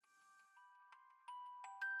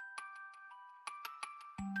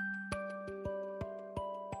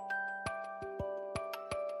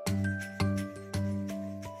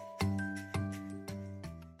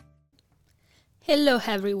Hello,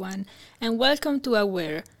 everyone, and welcome to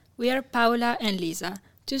Aware. We are Paula and Lisa,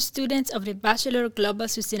 two students of the Bachelor of Global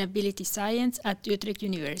Sustainability Science at Utrecht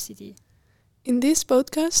University. In this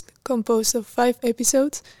podcast, composed of 5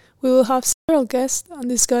 episodes, we will have several guests and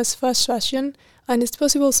discuss fast fashion and its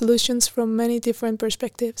possible solutions from many different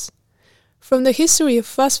perspectives. From the history of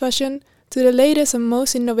fast fashion to the latest and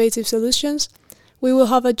most innovative solutions, we will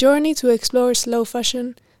have a journey to explore slow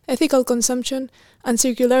fashion, ethical consumption, and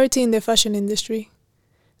circularity in the fashion industry.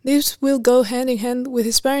 This will go hand in hand with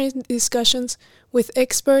inspiring discussions with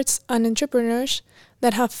experts and entrepreneurs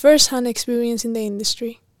that have first-hand experience in the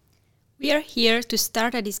industry. We are here to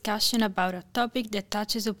start a discussion about a topic that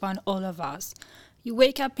touches upon all of us. You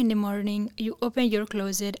wake up in the morning, you open your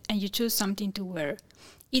closet, and you choose something to wear.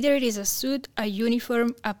 Either it is a suit, a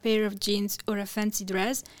uniform, a pair of jeans, or a fancy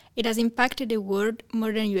dress, it has impacted the world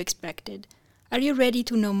more than you expected. Are you ready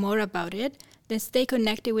to know more about it? Then stay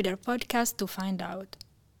connected with our podcast to find out.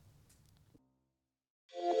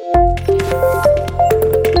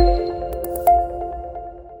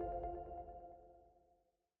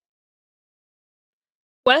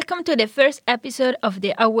 Welcome to the first episode of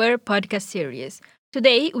the Aware podcast series.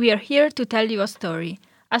 Today, we are here to tell you a story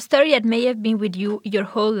that may have been with you your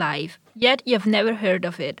whole life, yet you have never heard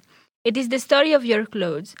of it. It is the story of your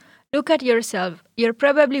clothes. Look at yourself. You're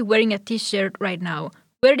probably wearing a t-shirt right now.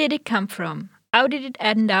 Where did it come from? How did it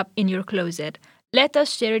end up in your closet? Let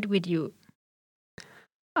us share it with you.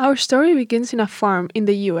 Our story begins in a farm in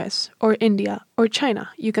the US, or India, or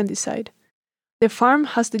China, you can decide. The farm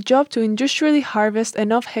has the job to industrially harvest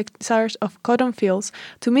enough hectares of cotton fields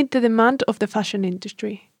to meet the demand of the fashion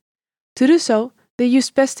industry. To do so, they use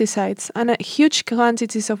pesticides and huge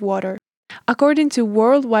quantities of water. According to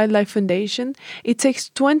World Wildlife Foundation, it takes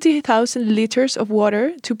 20,000 liters of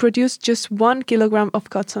water to produce just 1 kilogram of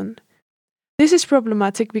cotton. This is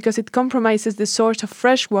problematic because it compromises the source of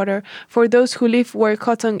fresh water for those who live where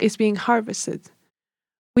cotton is being harvested.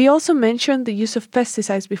 We also mentioned the use of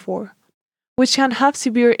pesticides before, which can have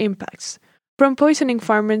severe impacts, from poisoning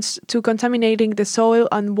farmers to contaminating the soil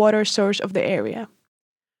and water source of the area.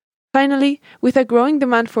 Finally, with a growing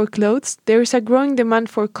demand for clothes, there is a growing demand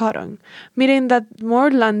for cotton, meaning that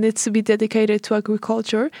more land needs to be dedicated to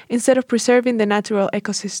agriculture instead of preserving the natural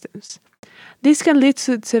ecosystems. This can lead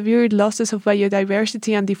to severe losses of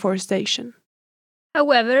biodiversity and deforestation.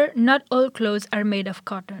 However, not all clothes are made of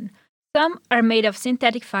cotton. Some are made of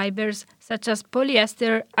synthetic fibers such as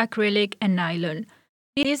polyester, acrylic, and nylon.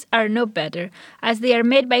 These are no better, as they are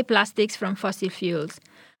made by plastics from fossil fuels.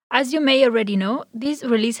 As you may already know, these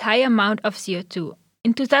release high amount of CO2.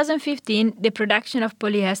 In 2015, the production of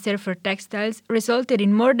polyester for textiles resulted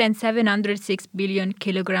in more than 706 billion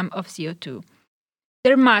kilograms of CO2.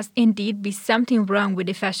 There must indeed be something wrong with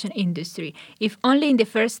the fashion industry, if only in the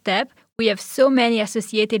first step we have so many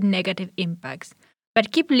associated negative impacts.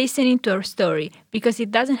 But keep listening to our story, because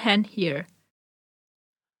it doesn't end here.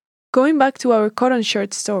 Going back to our cotton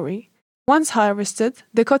shirt story, once harvested,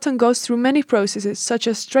 the cotton goes through many processes such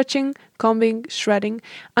as stretching, combing, shredding,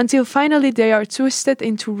 until finally they are twisted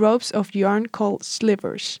into ropes of yarn called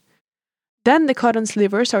slivers. Then the cotton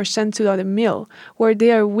slivers are sent to the mill, where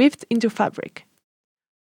they are weaved into fabric.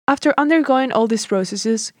 After undergoing all these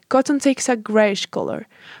processes, cotton takes a grayish color,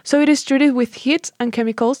 so it is treated with heat and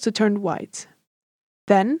chemicals to turn white.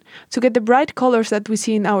 Then, to get the bright colors that we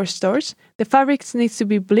see in our stores, the fabric needs to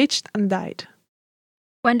be bleached and dyed.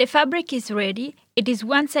 When the fabric is ready, it is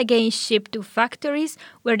once again shipped to factories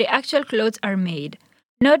where the actual clothes are made.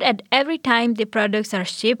 Note that every time the products are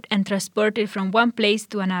shipped and transported from one place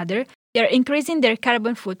to another, they are increasing their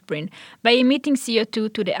carbon footprint by emitting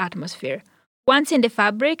CO2 to the atmosphere. Once in the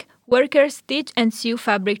fabric, workers stitch and sew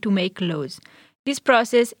fabric to make clothes. This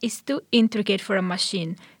process is too intricate for a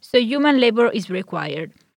machine, so human labor is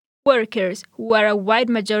required. Workers, who are a wide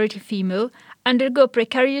majority female, undergo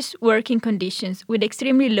precarious working conditions with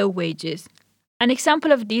extremely low wages. An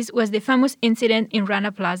example of this was the famous incident in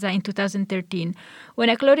Rana Plaza in 2013, when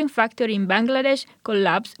a clothing factory in Bangladesh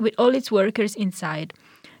collapsed with all its workers inside.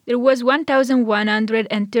 There was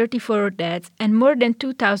 1,134 deaths and more than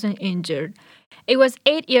 2,000 injured. It was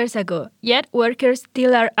 8 years ago, yet workers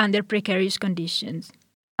still are under precarious conditions.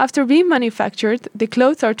 After being manufactured, the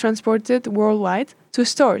clothes are transported worldwide to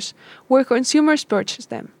stores, where consumers purchase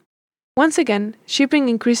them. Once again, shipping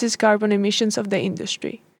increases carbon emissions of the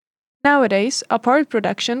industry. Nowadays, apparel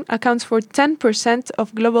production accounts for 10%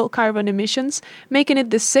 of global carbon emissions, making it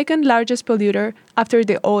the second largest polluter after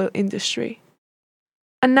the oil industry.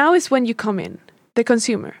 And now is when you come in, the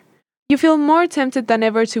consumer. You feel more tempted than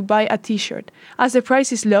ever to buy a t-shirt, as the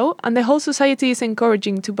price is low and the whole society is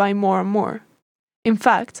encouraging to buy more and more. In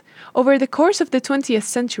fact, over the course of the 20th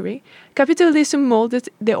century, capitalism molded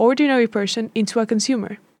the ordinary person into a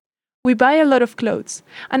consumer. We buy a lot of clothes,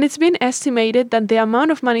 and it's been estimated that the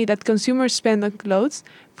amount of money that consumers spend on clothes,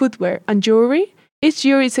 footwear, and jewelry each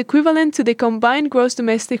year is equivalent to the combined gross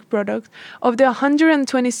domestic product of the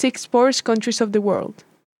 126 poorest countries of the world.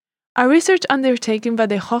 A research undertaken by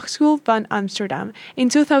the Hogeschool van Amsterdam in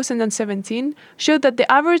 2017 showed that the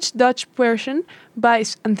average Dutch person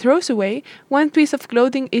buys and throws away one piece of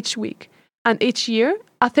clothing each week, and each year,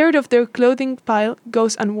 a third of their clothing pile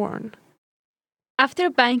goes unworn. After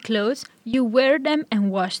buying clothes, you wear them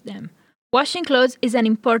and wash them. Washing clothes is an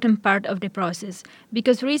important part of the process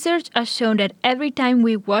because research has shown that every time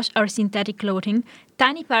we wash our synthetic clothing,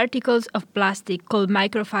 tiny particles of plastic called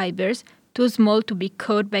microfibers, too small to be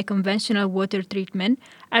caught by conventional water treatment,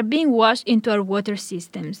 are being washed into our water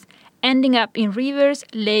systems, ending up in rivers,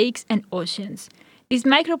 lakes, and oceans. These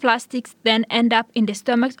microplastics then end up in the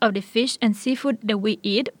stomachs of the fish and seafood that we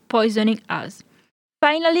eat, poisoning us.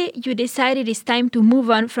 Finally, you decide it is time to move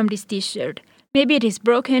on from this t-shirt. Maybe it is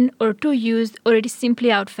broken or too used or it is simply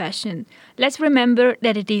out-fashioned. Let's remember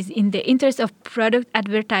that it is in the interest of product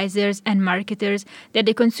advertisers and marketers that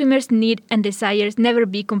the consumer's need and desires never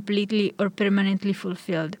be completely or permanently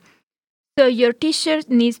fulfilled. So your t-shirt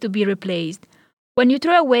needs to be replaced. When you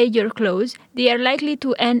throw away your clothes, they are likely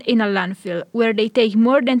to end in a landfill where they take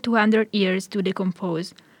more than 200 years to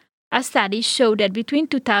decompose. A study showed that between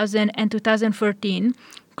 2000 and 2014,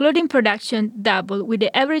 clothing production doubled, with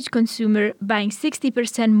the average consumer buying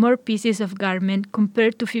 60% more pieces of garment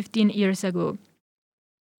compared to 15 years ago.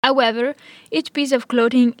 However, each piece of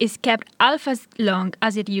clothing is kept half as long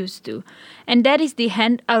as it used to, and that is the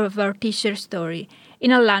end of our t-shirt story,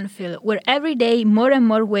 in a landfill where every day more and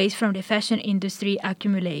more waste from the fashion industry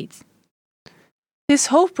accumulates. This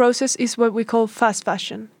whole process is what we call fast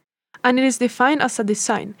fashion, and it is defined as a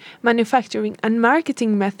design, manufacturing, and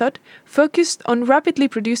marketing method focused on rapidly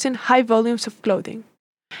producing high volumes of clothing.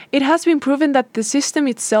 It has been proven that the system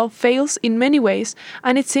itself fails in many ways,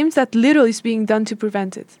 and it seems that little is being done to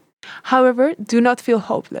prevent it. However, do not feel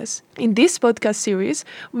hopeless. In this podcast series,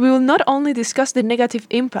 we will not only discuss the negative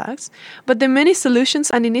impacts, but the many solutions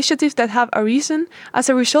and initiatives that have arisen as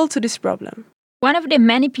a result to this problem. One of the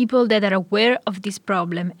many people that are aware of this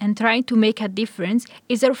problem and trying to make a difference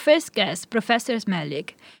is our first guest, Professor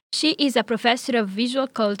Smelik. She is a professor of visual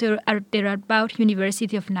culture at the Radboud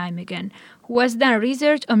University of Nijmegen, who has done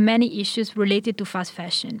research on many issues related to fast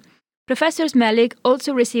fashion. Professor Smelik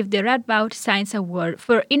also received the Radboud Science Award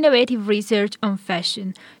for innovative research on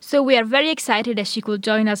fashion, so we are very excited that she could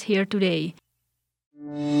join us here today.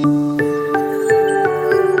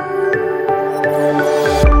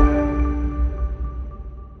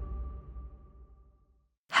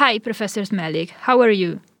 Hi, Professor Smelik. How are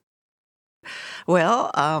you? Well,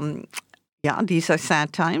 these are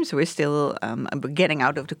sad times. We're still getting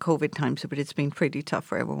out of the COVID times, but it's been pretty tough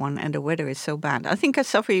for everyone, and the weather is so bad. I think I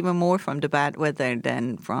suffer even more from the bad weather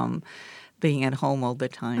than from being at home all the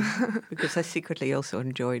time, because I secretly also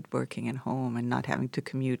enjoyed working at home and not having to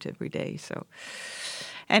commute every day. So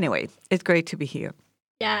anyway, it's great to be here.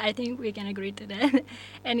 Yeah, I think we can agree to that.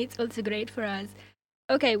 And it's also great for us.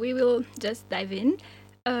 Okay, we will just dive in.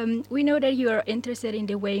 We know that you are interested in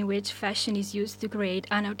the way in which fashion is used to create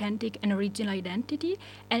an authentic and original identity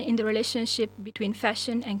and in the relationship between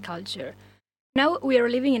fashion and culture. Now we are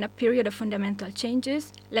living in a period of fundamental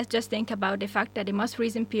changes. Let's just think about the fact that the most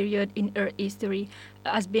recent period in Earth history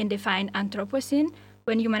has been defined Anthropocene,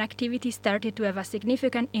 when human activity started to have a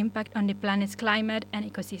significant impact on the planet's climate and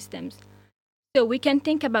ecosystems. So we can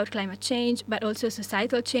think about climate change, but also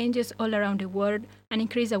societal changes all around the world and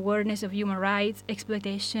increased awareness of human rights,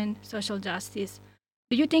 exploitation, social justice.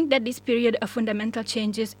 Do you think that this period of fundamental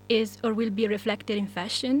changes is or will be reflected in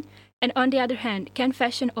fashion? And on the other hand, can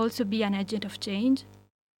fashion also be an agent of change?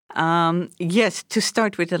 Yes, to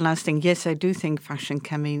start with the last thing, yes, I do think fashion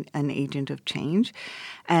can be an agent of change.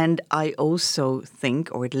 And I also think,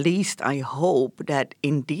 or at least I hope, that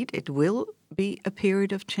indeed it will be a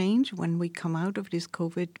period of change when we come out of this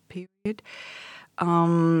COVID period.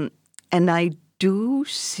 And I do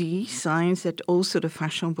see signs that also the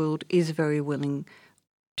fashion world is very willing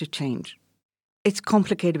to change. It's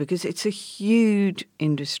complicated because it's a huge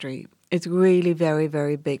industry. It's really very,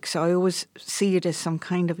 very big. So I always see it as some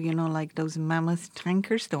kind of, like those mammoth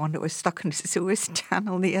tankers, the one that was stuck in the Suez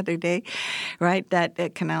Channel the other day, right?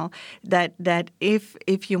 That canal. That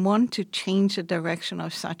if you want to change the direction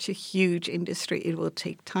of such a huge industry, it will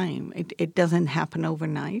take time. It doesn't happen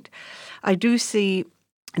overnight. I do see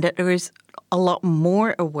that there is a lot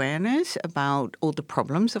more awareness about all the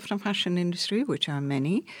problems of the fashion industry, which are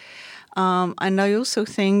many. And I also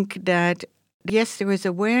think that, yes, there is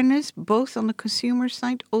awareness both on the consumer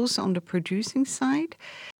side, also on the producing side.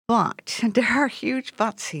 But there are huge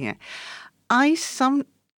buts here.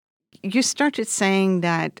 You started saying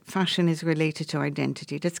that fashion is related to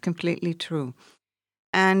identity. That's completely true.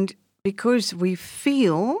 And because we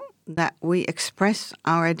feel that we express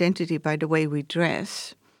our identity by the way we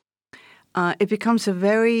dress, it becomes a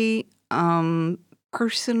very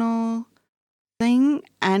personal thing,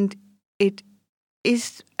 and it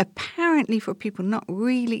is apparently for people not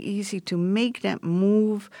really easy to make that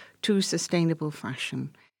move to sustainable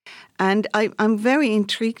fashion. And I'm very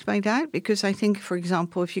intrigued by that because I think, for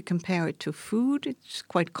example, if you compare it to food, it's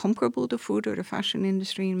quite comparable to food or the fashion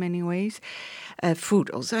industry in many ways. Food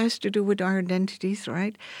also has to do with our identities,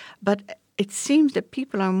 right? But it seems that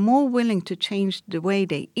people are more willing to change the way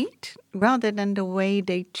they eat rather than the way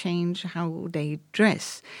they change how they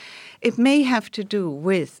dress. It may have to do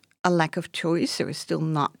with a lack of choice. There is still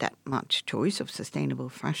not that much choice of sustainable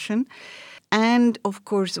fashion. And, of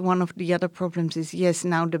course, one of the other problems is, yes,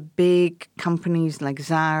 now the big companies like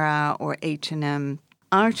Zara or H&M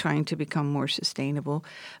are trying to become more sustainable.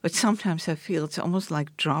 But sometimes I feel it's almost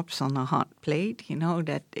like drops on a hot plate,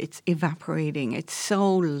 that it's evaporating. It's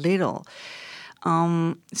so little.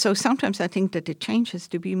 So sometimes I think that the change has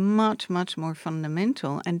to be much, much more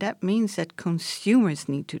fundamental. And that means that consumers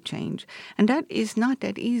need to change. And that is not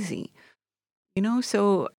that easy.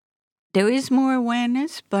 So there is more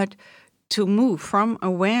awareness, but to move from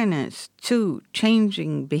awareness to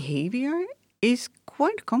changing behavior is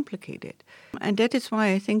quite complicated. And that is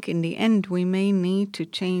why I think in the end we may need to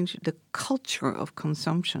change the culture of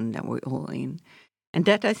consumption that we're all in. And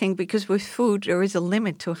that I think because with food there is a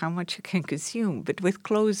limit to how much you can consume, but with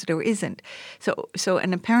clothes there isn't. So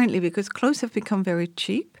and apparently because clothes have become very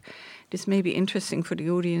cheap, this may be interesting for the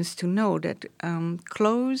audience to know that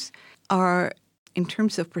clothes are, in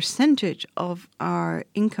terms of percentage of our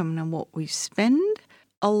income and what we spend,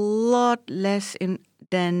 a lot less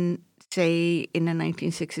than, say, in the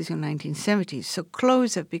 1960s or 1970s. So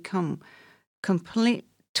clothes have become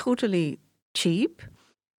totally cheap,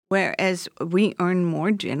 whereas we earn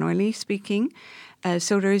more, generally speaking.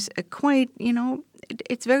 So there's a quite,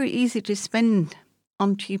 it's very easy to spend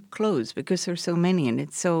on cheap clothes because there's so many, and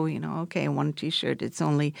it's so, okay, one T-shirt, it's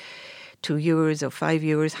only €2 or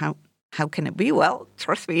 €5. How can it be? Well,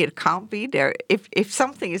 trust me, it can't be there. If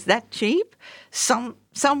something is that cheap,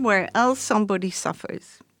 somewhere else somebody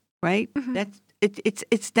suffers, right? Mm-hmm.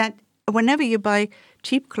 It's that whenever you buy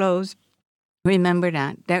cheap clothes, remember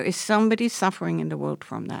that there is somebody suffering in the world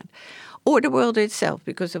from that, or the world itself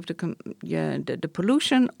because of the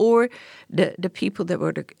pollution or the people that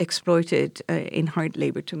were exploited in hard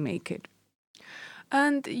labor to make it.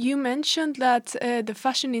 And you mentioned that the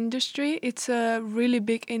fashion industry, it's a really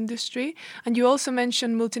big industry. And you also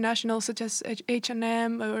mentioned multinationals such as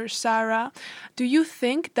H&M or Zara. Do you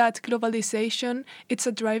think that globalization, it's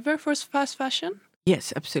a driver for fast fashion?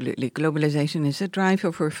 Yes, absolutely. Globalization is a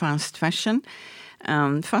driver for fast fashion.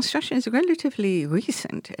 Fast fashion is relatively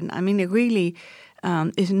recent. And I mean, it really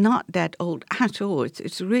is not that old at all.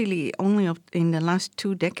 It's really only in the last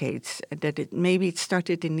 2 decades that it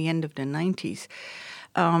started in the end of the 90s.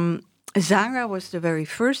 Zara was the very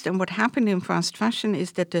first, and what happened in fast fashion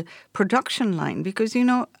is that the production line, because,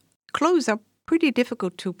 clothes are pretty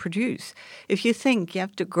difficult to produce. If you think you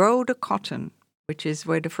have to grow the cotton, which is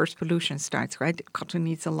where the first pollution starts, right? Cotton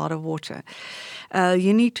needs a lot of water.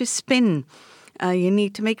 You need to spin. You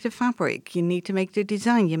need to make the fabric, you need to make the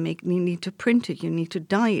design, you need to print it, you need to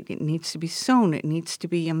dye it, it needs to be sewn, it needs to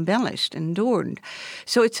be embellished and adorned.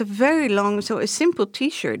 So it's a simple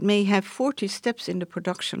T-shirt may have 40 steps in the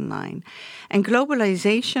production line. And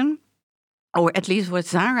globalization, or at least what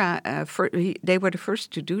Zara, they were the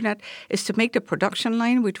first to do that, is to make the production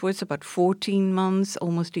line, which was about 14 months,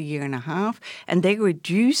 almost a year and a half, and they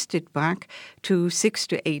reduced it back to 6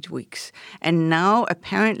 to 8 weeks. And now,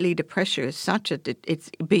 apparently, the pressure is such that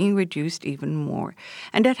it's being reduced even more.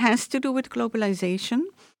 And that has to do with globalization,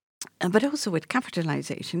 but also with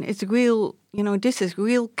capitalization. It's real, this is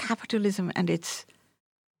real capitalism and its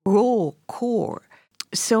raw core.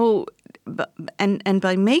 So, and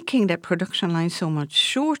by making that production line so much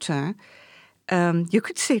shorter, you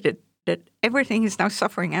could say that everything is now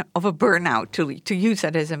suffering of a burnout, to use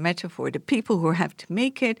that as a metaphor. The people who have to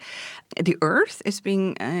make it, the earth is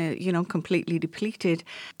being, completely depleted.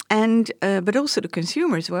 And but also the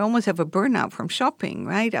consumers, we almost have a burnout from shopping,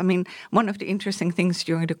 right? I mean, one of the interesting things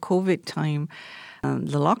during the COVID time,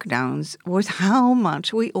 the lockdowns, was how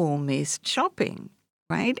much we all missed shopping,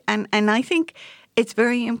 right? And I think it's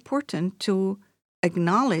very important to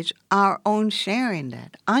acknowledge our own share in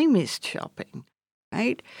that. I missed shopping,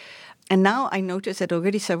 right? And now I notice that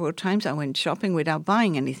already several times I went shopping without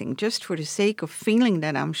buying anything, just for the sake of feeling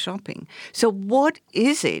that I'm shopping. So what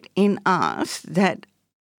is it in us that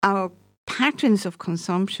our patterns of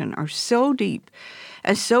consumption are so deep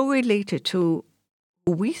and so related to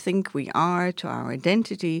who we think we are, to our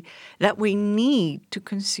identity, that we need to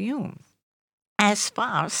consume as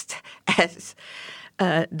fast as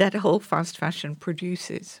that whole fast fashion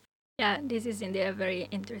produces? Yeah, this is indeed a very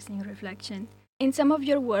interesting reflection. In some of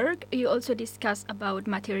your work, you also discuss about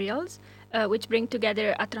materials, which bring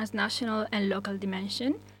together a transnational and local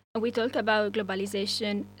dimension. We talk about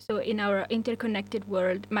globalization. So in our interconnected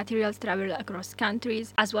world, materials travel across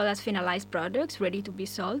countries, as well as finalized products ready to be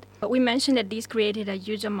sold. But we mentioned that this created a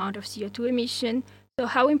huge amount of CO2 emission. So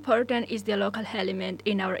how important is the local element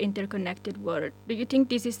in our interconnected world? Do you think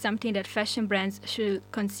this is something that fashion brands should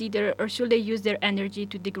consider, or should they use their energy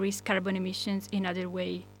to decrease carbon emissions in other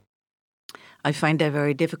way? I find that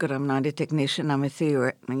very difficult. I'm not a technician. I'm a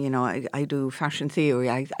theorist. I do fashion theory.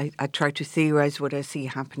 I try to theorize what I see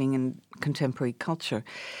happening in contemporary culture.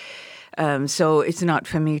 So it's not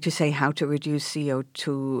for me to say how to reduce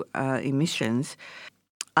CO2 emissions.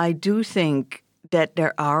 I do think that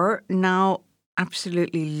there are now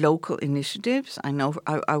absolutely local initiatives. I know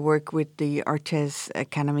I work with the Artes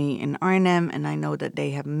Academy in Arnhem, and I know that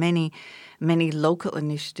they have many local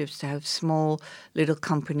initiatives to have small little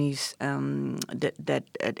companies that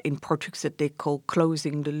in Portuguese that they call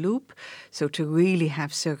closing the loop. So to really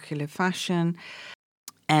have circular fashion.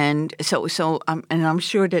 And I'm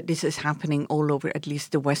sure that this is happening all over, at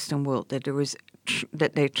least the Western world,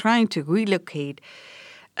 that they're trying to relocate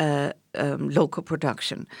local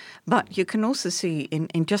production. But you can also see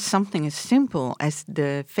in just something as simple as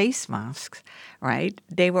the face masks, right?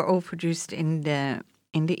 They were all produced in the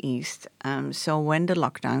East. So when the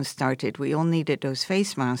lockdown started, we all needed those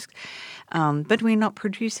face masks, but we're not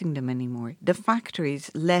producing them anymore. The factories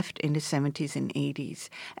left in the 70s and 80s,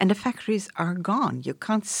 and the factories are gone. You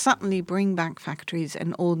can't suddenly bring back factories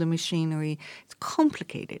and all the machinery. It's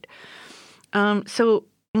complicated. So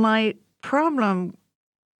my problem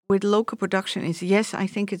with local production is, yes, I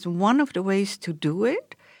think it's one of the ways to do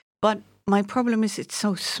it, but my problem is it's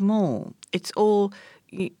so small. It's all,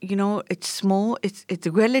 it's small. It's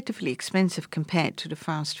relatively expensive compared to the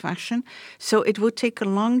fast fashion. So it would take a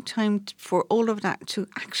long time for all of that to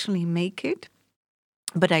actually make it.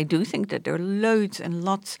 But I do think that there are loads and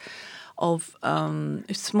lots of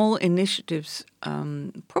small initiatives,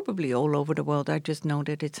 probably all over the world. I just know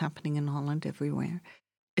that it's happening in Holland everywhere.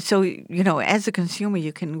 So, as a consumer,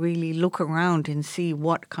 you can really look around and see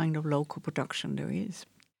what kind of local production there is.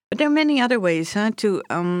 But there are many other ways that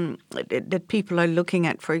people are looking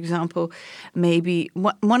at. For example, maybe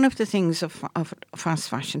one of the things of fast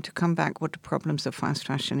fashion, to come back what the problems of fast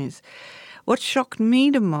fashion is, what shocked me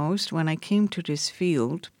the most when I came to this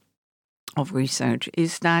field of research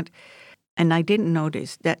is that, and I didn't know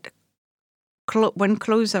this, that when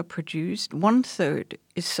clothes are produced, 1/3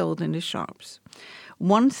 is sold in the shops.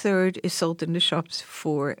 1/3 is sold in the shops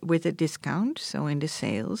with a discount, so in the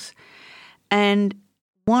sales, and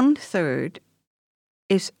 1/3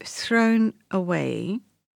 is thrown away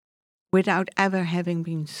without ever having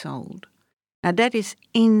been sold. Now that is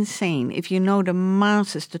insane. If you know the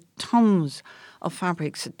masses, the tons of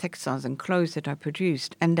fabrics, textiles and clothes that are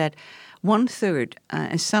produced, and that 1/3,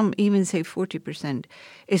 and some even say 40%,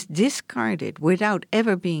 is discarded without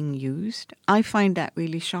ever being used, I find that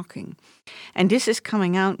really shocking. And this is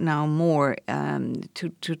coming out now more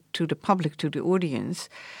to the public, to the audience.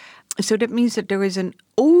 So that means that there is an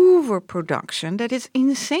overproduction that is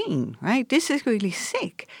insane, right? This is really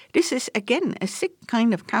sick. This is, again, a sick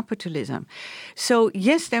kind of capitalism. So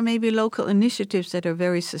yes, there may be local initiatives that are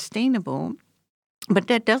very sustainable, but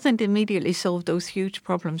that doesn't immediately solve those huge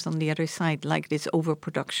problems on the other side, like this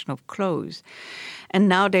overproduction of clothes. And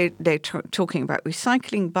now they're talking about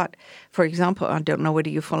recycling. But, for example, I don't know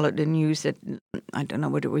whether you followed the news that, I don't know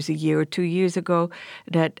whether it was a year or 2 years ago,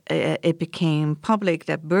 that it became public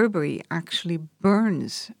that Burberry actually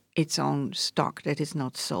burns its own stock that is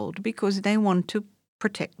not sold because they want to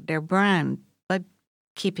protect their brand by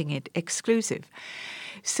keeping it exclusive.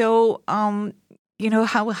 So, how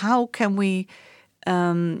can we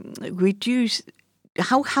reduce?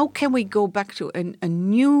 How can we go back to a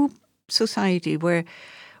new society where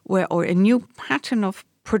or a new pattern of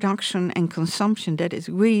production and consumption that is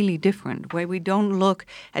really different, where we don't look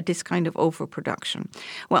at this kind of overproduction.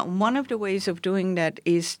 Well, one of the ways of doing that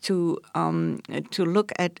is to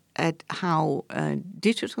look at how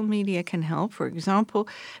digital media can help. For example,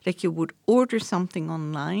 that you would order something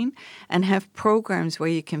online and have programs where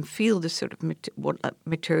you can feel the sort of what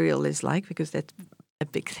material is like, because that's a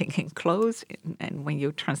big thing in clothes, and when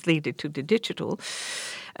you translate it to the digital,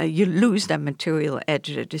 you lose that material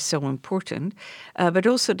edge that is so important. But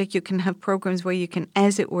also that you can have programs where you can,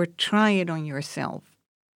 as it were, try it on yourself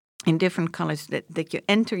in different colors, that you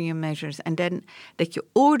enter your measures, and then that you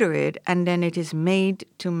order it, and then it is made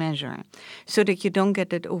to measure, so that you don't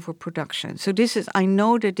get that overproduction. So I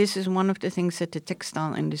know that this is one of the things that the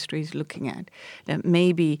textile industry is looking at, that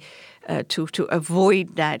maybe to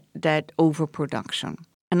avoid that overproduction.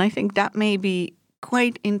 And I think that may be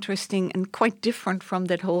quite interesting and quite different from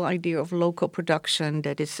that whole idea of local production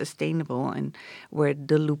that is sustainable and where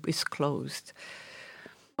the loop is closed.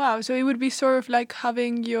 Wow, so it would be sort of like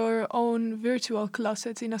having your own virtual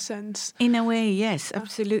closet in a sense. In a way, yes,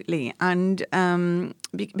 absolutely. And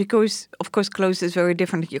because, of course, clothes is very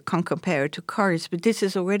different. You can't compare it to cars, but this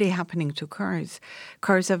is already happening to cars.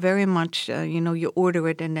 Cars are very much, you order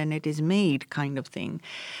it and then it is made kind of thing.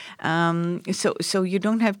 So you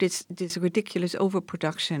don't have this ridiculous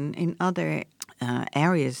overproduction in other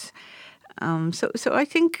areas. So I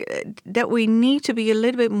think that we need to be a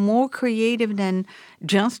little bit more creative than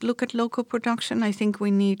just look at local production. I think we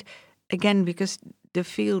need, again, because the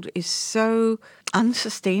field is so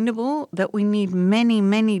unsustainable, that we need many,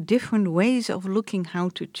 many different ways of looking how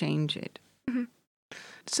to change it. Mm-hmm.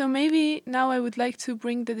 So maybe now I would like to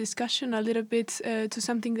bring the discussion a little bit to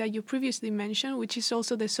something that you previously mentioned, which is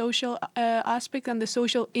also the social aspect and the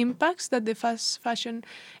social impacts that the fast fashion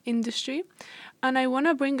industry. And I want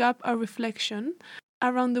to bring up a reflection.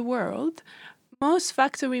 Around the world, most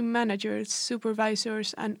factory managers,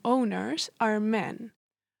 supervisors, and owners are men.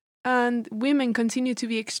 And women continue to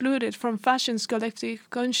be excluded from fashion's collective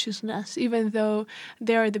consciousness, even though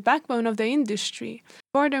they are the backbone of the industry.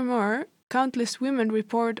 Furthermore, countless women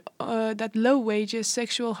report that low wages,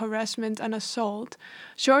 sexual harassment and assault,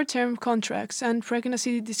 short-term contracts, and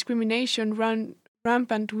pregnancy discrimination run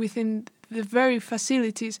rampant within the very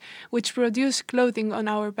facilities which produce clothing on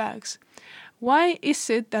our backs. Why is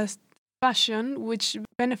it that fashion, which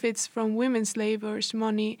benefits from women's labor's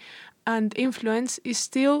money and influence, is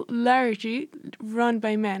still largely run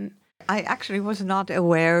by men? I actually was not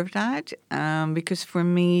aware of that because for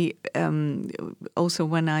me, also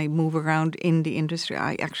when I move around in the industry,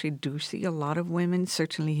 I actually do see a lot of women,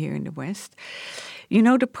 certainly here in the West.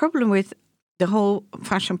 The problem with the whole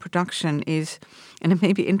fashion production is, and it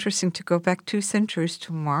may be interesting to go back 2 centuries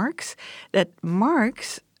to Marx, that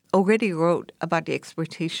Marx already wrote about the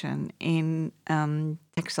exploitation in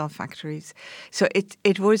textile factories. So it's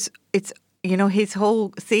his whole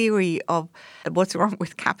theory of what's wrong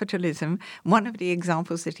with capitalism. One of the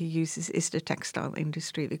examples that he uses is the textile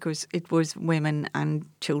industry, because it was women and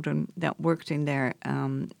children that worked in there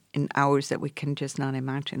in hours that we can just not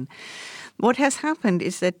imagine. What has happened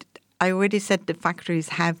is that I already said the factories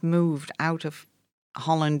have moved out of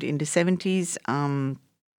Holland in the 70s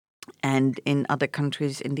and in other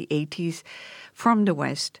countries in the 80s from the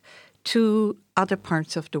West to other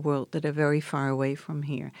parts of the world that are very far away from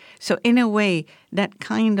here. So in a way, that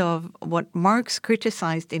kind of what Marx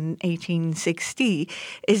criticized in 1860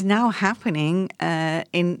 is now happening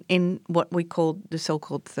in what we call the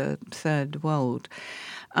so-called third world.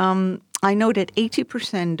 I know that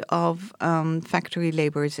 80% of factory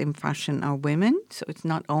laborers in fashion are women, so it's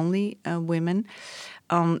not only women.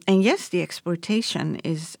 And yes, the exploitation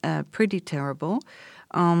is pretty terrible.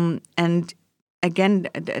 And again,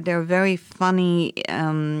 there are very funny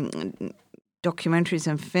documentaries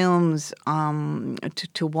and films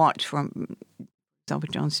to watch. From example,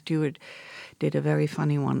 Jon Stewart did a very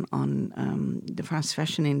funny one on the fast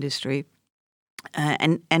fashion industry.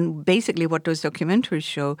 And basically what those documentaries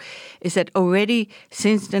show is that already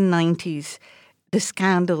since the 90s, the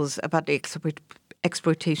scandals about the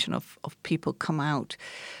exploitation of people come out.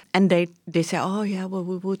 And they say, oh, yeah, well,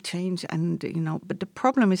 we will change. And, but the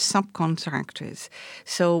problem is subcontractors.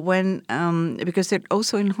 So when, because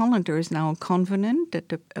also in Holland, there is now a covenant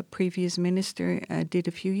that a previous minister did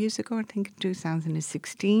a few years ago, I think in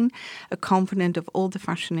 2016, a covenant of all the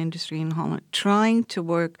fashion industry in Holland, trying to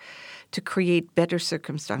work to create better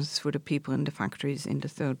circumstances for the people in the factories in the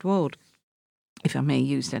third world, if I may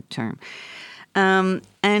use that term.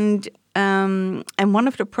 And And one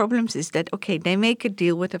of the problems is that, okay, they make a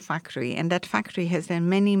deal with a factory, and that factory has then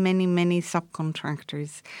many, many, many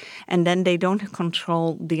subcontractors, and then they don't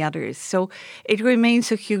control the others. So it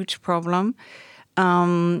remains a huge problem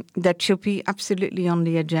that should be absolutely on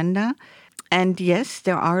the agenda. And yes,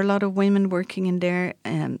 there are a lot of women working in there,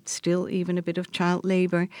 and still even a bit of child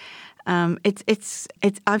labor. I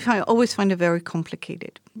always find it very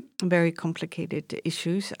complicated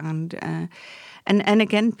issues, and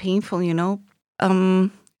again painful,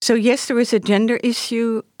 So yes, there is a gender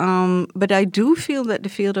issue, but I do feel that the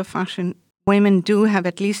field of fashion, women do have,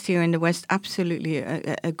 at least here in the West, absolutely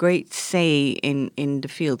a great say in the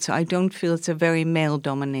field. So I don't feel it's a very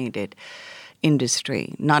male-dominated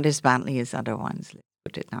industry, not as badly as other ones, let's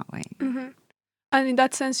put it that way. Mm-hmm. And in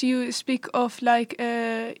that sense, you speak of like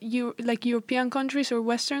European countries or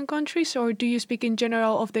Western countries, or do you speak in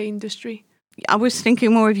general of the industry? I was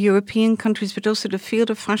thinking more of European countries, but also the field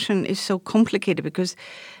of fashion is so complicated because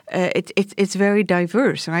it's very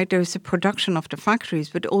diverse, right? There's the production of the factories,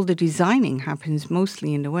 but all the designing happens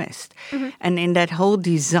mostly in the West. Mm-hmm. And in that whole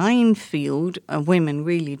design field, women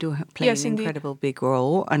really do play an incredible big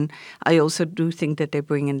role. And I also do think that they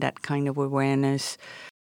bring in that kind of awareness.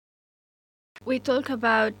 We talk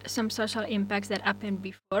about some social impacts that happened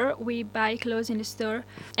before we buy clothes in the store.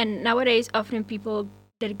 And nowadays, often people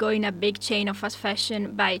that go in a big chain of fast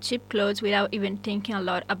fashion buy cheap clothes without even thinking a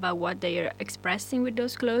lot about what they are expressing with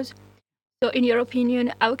those clothes. So in your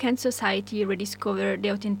opinion, how can society rediscover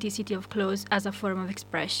the authenticity of clothes as a form of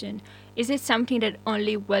expression? Is it something that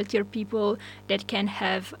only wealthier people that can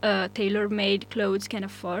have tailor-made clothes can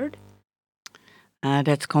afford?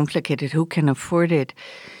 That's complicated. Who can afford it?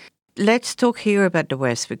 Let's talk here about the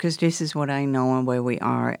West, because this is what I know and where we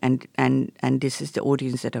are, and this is the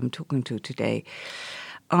audience that I'm talking to today.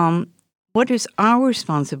 What is our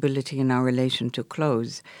responsibility in our relation to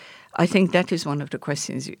clothes? I think that is one of the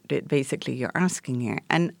questions that basically you're asking here.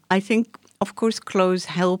 And I think, of course, clothes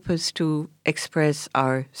help us to express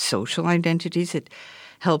our social identities. It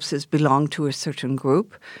helps us belong to a certain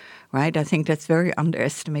group, right? I think that's very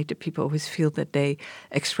underestimated. People always feel that they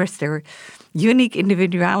express their unique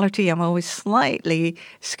individuality. I'm always slightly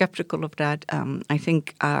skeptical of that. I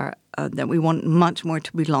think that we want much more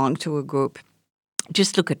to belong to a group.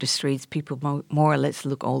 Just look at the streets. People more or less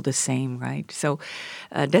look all the same, right? So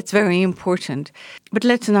that's very important. But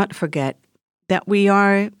let's not forget that we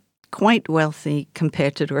are quite wealthy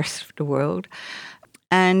compared to the rest of the world.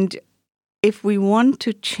 And if we want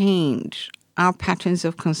to change our patterns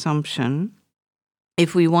of consumption,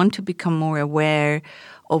 if we want to become more aware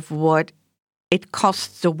of what it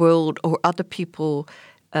costs the world or other people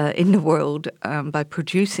in the world by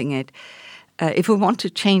producing it, if we want to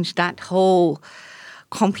change that whole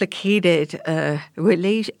complicated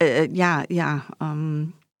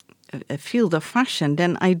field of fashion,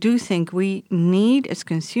 then I do think we need, as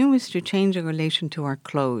consumers, to change our relation to our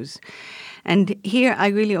clothes. And here I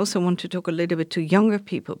really also want to talk a little bit to younger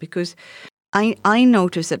people, because I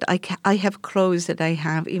notice that I have clothes that I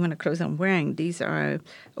have, even the clothes I'm wearing, these are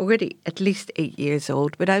already at least 8 years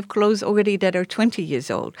old, but I have clothes already that are 20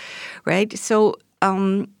 years old, right? So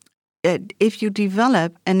if you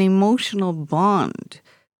develop an emotional bond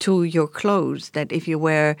to your clothes, that if you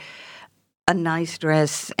wear a nice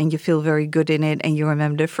dress and you feel very good in it and you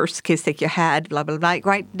remember the first kiss that you had, blah, blah, blah,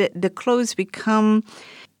 right? The clothes become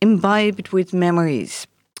imbibed with memories.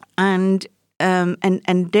 And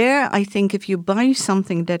there, I think if you buy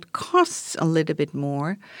something that costs a little bit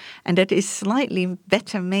more and that is slightly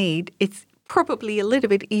better made, it's probably a little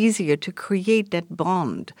bit easier to create that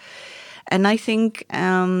bond. And I think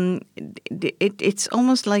it's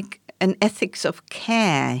almost like an ethics of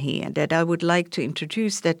care here that I would like to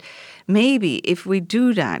introduce, that maybe if we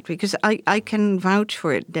do that, because I can vouch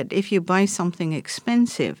for it, that if you buy something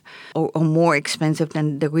expensive or more expensive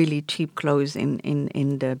than the really cheap clothes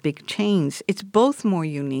in the big chains, it's both more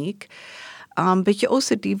unique, but you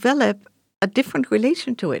also develop a different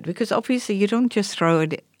relation to it, because obviously you don't just throw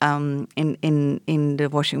it in the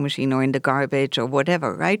washing machine or in the garbage or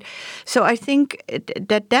whatever, right? So I think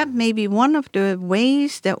that may be one of the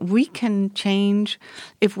ways that we can change.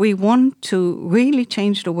 If we want to really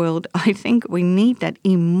change the world, I think we need that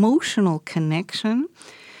emotional connection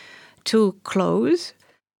to clothes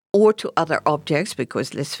or to other objects,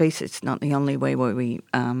 because let's face it, it's not the only way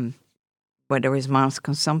where there is mass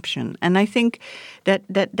consumption. And I think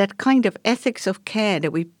that kind of ethics of care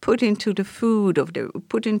that we put into the food, or that we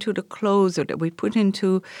put into the clothes, or that we put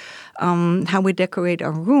into how we decorate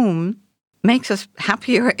our room, makes us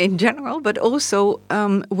happier in general, but also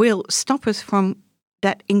will stop us from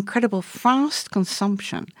that incredible fast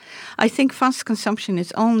consumption. I think fast consumption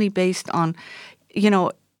is only based on,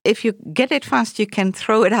 if you get it fast, you can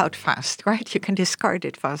throw it out fast, right? You can discard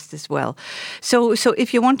it fast as well. So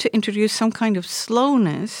if you want to introduce some kind of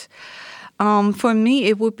slowness, for me,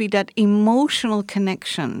 it would be that emotional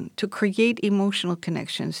connection, to create emotional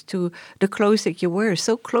connections to the clothes that you wear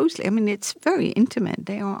so closely. I mean, it's very intimate.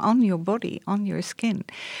 They are on your body, on your skin.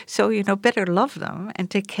 So, better love them and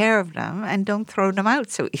take care of them and don't throw them out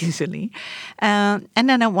so easily. And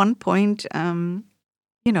then at one point,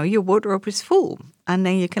 your wardrobe is full. And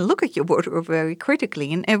then you can look at your wardrobe very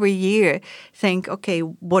critically and every year think, okay,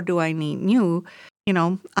 what do I need new?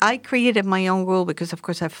 I created my own rule because, of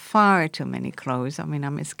course, I have far too many clothes. I mean,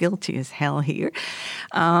 I'm as guilty as hell here.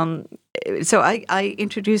 So I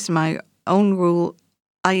introduced my own rule.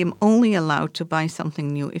 I am only allowed to buy something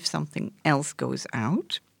new if something else goes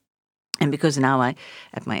out. And because now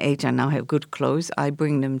at my age, I now have good clothes, I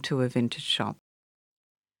bring them to a vintage shop.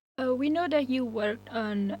 We know that you worked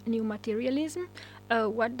on new materialism.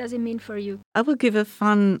 What does it mean for you? I will give a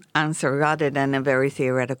fun answer rather than a very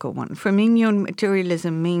theoretical one. For me, new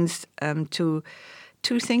materialism means two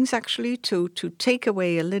things, actually, to take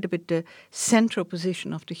away a little bit the central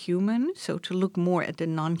position of the human, so to look more at the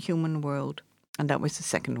non-human world. And that was the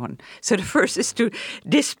second one. So the first is to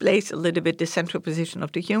displace a little bit the central position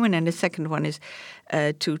of the human, and the second one is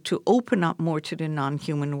to open up more to the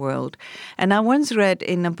non-human world. And I once read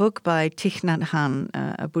in a book by Thich Nhat Hanh,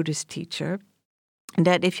 a Buddhist teacher,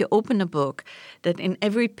 that if you open a book, that in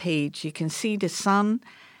every page you can see the sun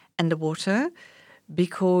and the water,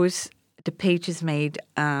 because the page is made,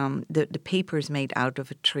 the paper is made out of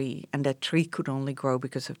a tree, and that tree could only grow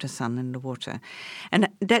because of the sun and the water. And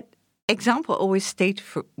that example always stayed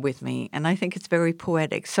with me, and I think it's very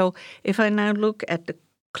poetic. So if I now look at the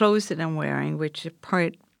clothes that I'm wearing, which are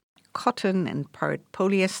part cotton and part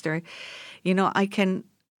polyester, I can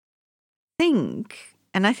think,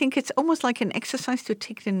 and I think it's almost like an exercise to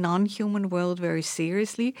take the non-human world very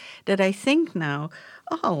seriously, that I think now,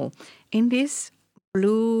 in this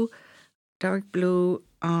dark blue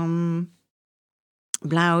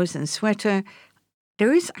blouse and sweater,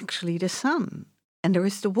 there is actually the sun. And there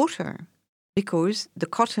is the water, because the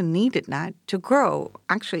cotton needed that to grow.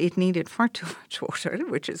 Actually, it needed far too much water,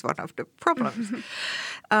 which is one of the problems.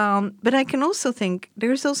 But I can also think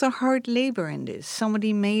there is also hard labor in this.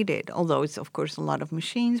 Somebody made it, although it's, of course, a lot of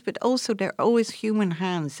machines, but also there are always human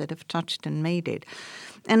hands that have touched and made it.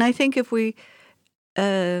 And I think I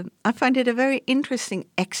find it a very interesting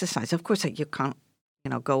exercise. Of course, you can't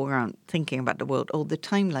go around thinking about the world all the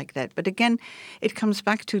time like that. But again, it comes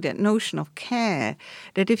back to that notion of care,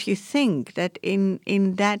 that if you think that in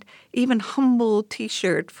that even humble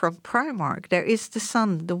T-shirt from Primark, there is the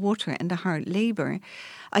sun, the water, and the hard labor,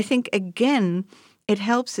 I think, again, it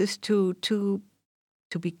helps us to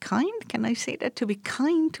be kind. Can I say that? To be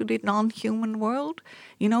kind to the non-human world,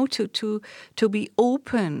 to be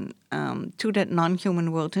open to that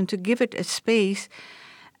non-human world and to give it a space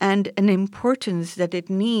and an importance that it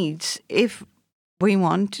needs if we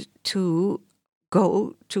want to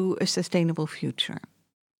go to a sustainable future.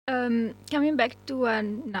 Coming back to a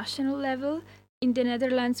national level, in the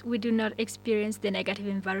Netherlands, we do not experience the negative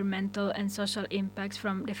environmental and social impacts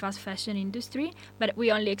from the fast fashion industry, but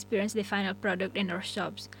we only experience the final product in our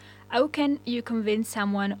shops. How can you convince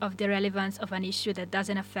someone of the relevance of an issue that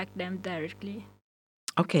doesn't affect them directly?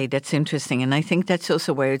 Okay, that's interesting. And I think that's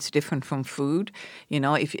also where it's different from food.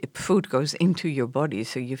 If food goes into your body,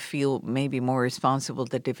 so you feel maybe more responsible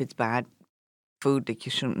that if it's bad food, that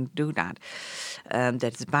you shouldn't do that, that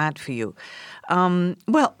it's bad for you.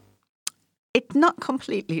 Well, it's not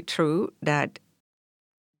completely true that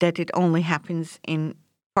it only happens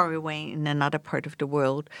far away in another part of the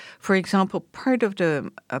world. For example, part of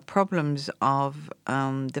the problems of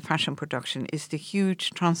the fashion production is the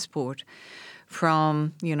huge transport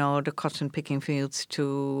from, the cotton picking fields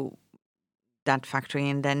to that factory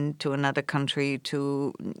and then to another country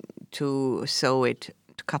to sew it,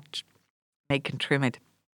 to cut, make and trim it.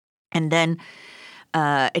 And then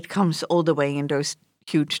it comes all the way in those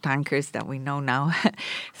huge tankers that we know now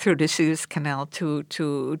through the Suez Canal to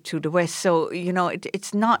the west. So,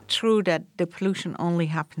 it's not true that the pollution only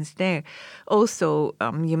happens there. Also,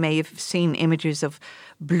 you may have seen images of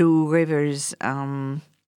blue rivers,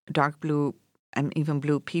 dark blue and even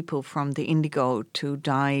blue people from the indigo to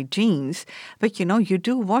dye jeans. But, you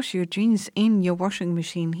do wash your jeans in your washing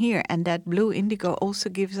machine here, and that blue indigo also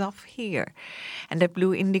gives off here. And that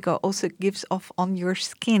blue indigo also gives off on your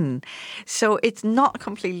skin. So it's not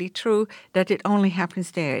completely true that it only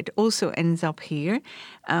happens there. It also ends up here.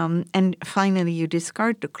 And finally, you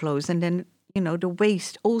discard the clothes, and then the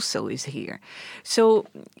waste also is here. So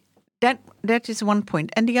that is one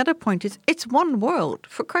point. And the other point is it's one world.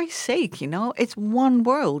 For Christ's sake, it's one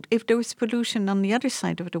world. If there is pollution on the other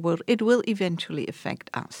side of the world, it will eventually affect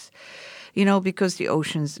us. Because the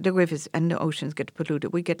oceans, the rivers and the oceans get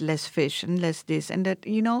polluted. We get less fish and less this and that,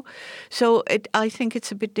 So I think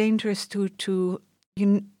it's a bit dangerous to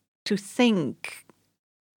think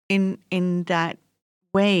in that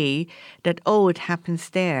way that, it happens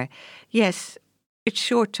there. Yes, it's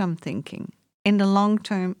short-term thinking. In the long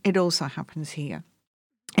term, it also happens here.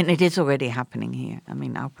 And it is already happening here. I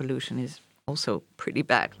mean, our pollution is also pretty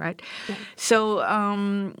bad, right? Yeah. So,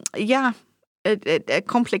 a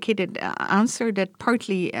complicated answer that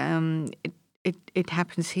partly it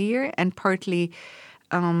happens here, and partly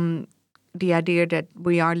the idea that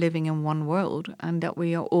we are living in one world and that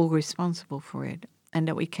we are all responsible for it, and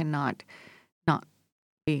that we cannot not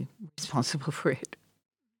be responsible for it.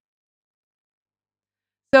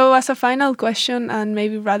 So as a final question, and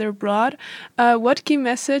maybe rather broad, what key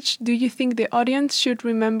message do you think the audience should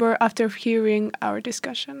remember after hearing our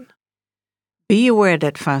discussion? Be aware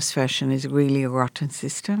that fast fashion is really a rotten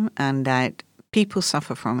system, and that people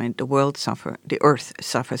suffer from it, the world suffers, the earth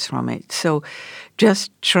suffers from it. So just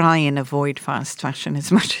try and avoid fast fashion as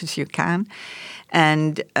much as you can.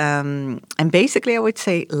 And basically I would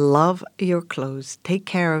say love your clothes, take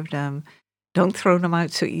care of them. Don't throw them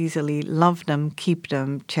out so easily. Love them, keep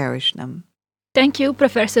them, cherish them. Thank you,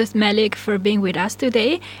 Professor Smelik, for being with us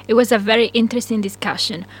today. It was a very interesting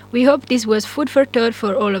discussion. We hope this was food for thought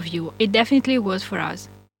for all of you. It definitely was for us.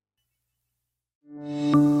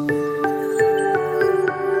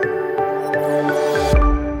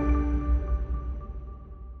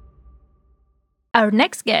 Our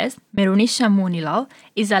next guest, Merunisha Munilal,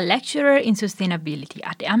 is a lecturer in sustainability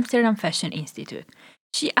at the Amsterdam Fashion Institute.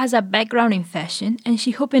 She has a background in fashion, and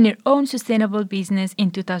she opened her own sustainable business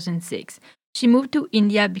in 2006. She moved to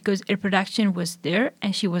India because her production was there,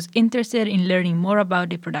 and she was interested in learning more about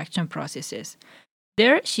the production processes.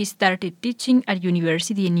 There, she started teaching at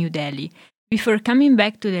university in New Delhi, before coming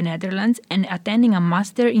back to the Netherlands and attending a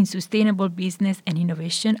master in sustainable business and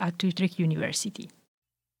innovation at Utrecht University.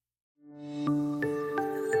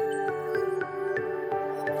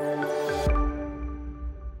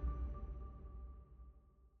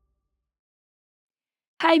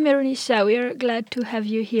 Hi, Merunisha. We are glad to have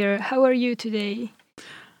you here. How are you today?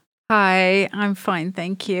 Hi, I'm fine,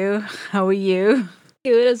 thank you. How are you?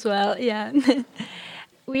 Good as well, yeah.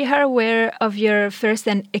 We are aware of your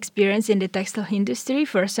first-hand experience in the textile industry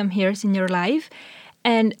for some years in your life.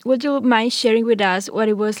 And would you mind sharing with us what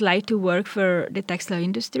it was like to work for the textile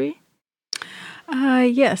industry?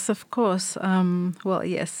 Yes, of course. Well,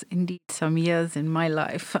 yes, indeed, some years in my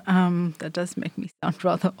life. That does make me sound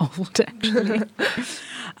rather old, actually.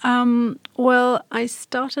 Well, I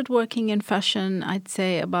started working in fashion, I'd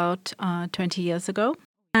say, about 20 years ago.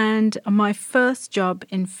 And my first job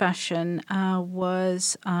in fashion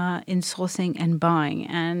was in sourcing and buying.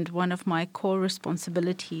 And one of my core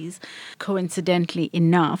responsibilities, coincidentally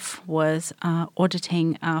enough, was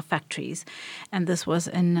auditing factories. And this was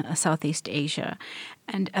in Southeast Asia.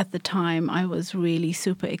 And at the time, I was really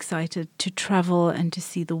super excited to travel and to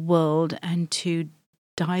see the world and to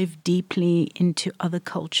dive deeply into other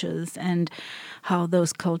cultures and how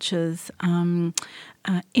those cultures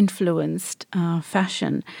influenced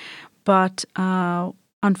fashion. But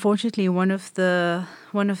unfortunately, one of the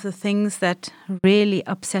things that really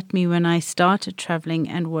upset me when I started traveling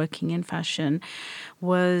and working in fashion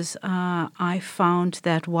was I found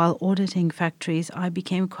that while auditing factories, I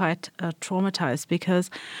became quite traumatized because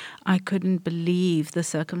I couldn't believe the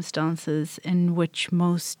circumstances in which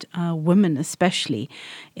most women, especially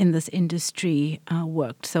in this industry,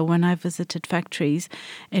 worked. So when I visited factories,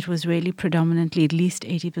 it was really predominantly at least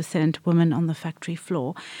 80% women on the factory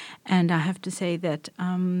floor. And I have to say that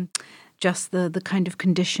just the kind of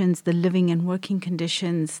conditions, the living and working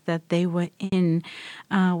conditions that they were in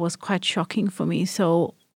was quite shocking for me.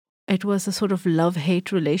 So it was a sort of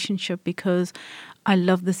love-hate relationship because I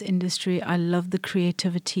love this industry. I love the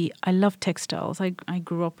creativity. I love textiles. I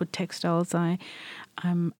grew up with textiles.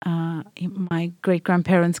 My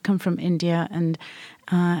great-grandparents come from India, and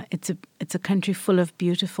it's a country full of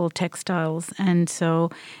beautiful textiles, and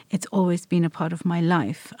so it's always been a part of my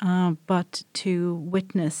life. But to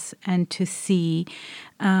witness and to see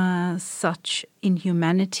such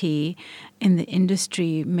inhumanity in the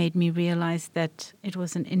industry made me realize that it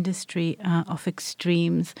was an industry of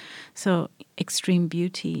extremes, so extreme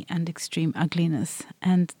beauty and extreme ugliness,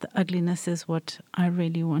 and the ugliness is what I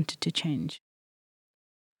really wanted to change.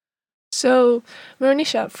 So,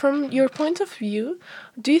 Veronica, from your point of view,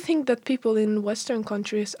 do you think that people in Western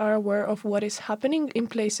countries are aware of what is happening in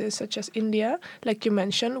places such as India, like you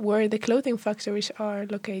mentioned, where the clothing factories are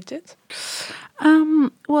located?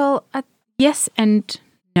 Well, yes and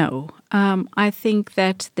no. I think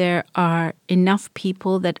that there are enough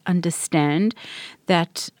people that understand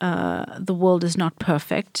that the world is not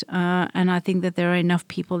perfect. And I think that there are enough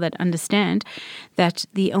people that understand that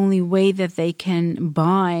the only way that they can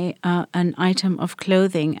buy an item of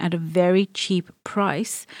clothing at a very cheap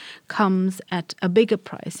price comes at a bigger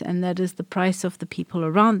price, and that is the price of the people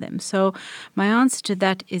around them. So my answer to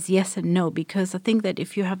that is yes and no, because I think that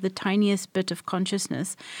if you have the tiniest bit of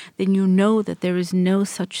consciousness, then you know that there is no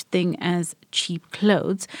such thing as cheap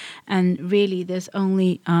clothes, and really there's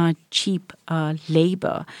only cheap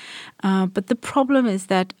labor. But the problem is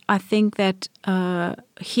that I think that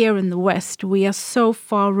here in the West, we are so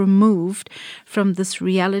far removed from this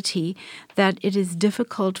reality that it is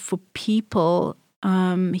difficult for people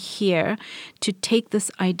here to take this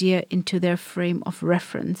idea into their frame of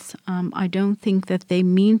reference. I don't think that they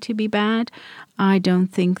mean to be bad. I don't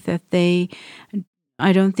think that they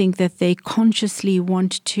consciously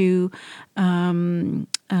want to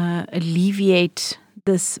alleviate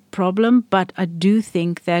this problem, but I do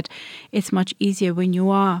think that it's much easier when you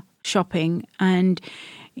are shopping and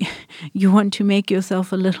you want to make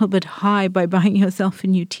yourself a little bit high by buying yourself a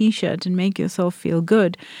new t-shirt and make yourself feel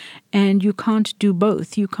good. And you can't do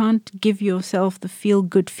both. You can't give yourself the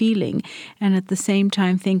feel-good feeling and at the same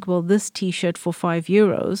time think, well, this t-shirt for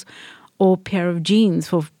 €5 or pair of jeans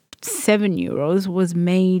for €7 was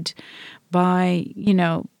made by,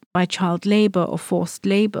 by child labor or forced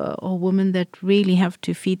labor, or women that really have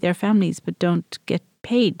to feed their families but don't get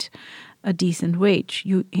paid a decent wage.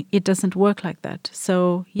 It doesn't work like that.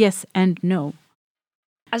 So yes and no.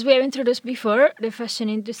 As we have introduced before, the fashion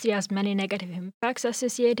industry has many negative impacts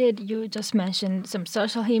associated. You just mentioned some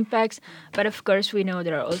social impacts, but of course we know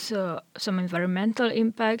there are also some environmental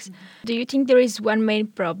impacts. Do you think there is one main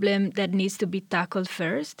problem that needs to be tackled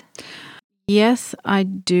first? Yes, I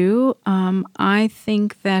do. I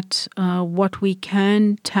think that what we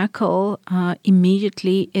can tackle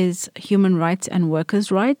immediately is human rights and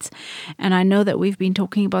workers' rights. And I know that we've been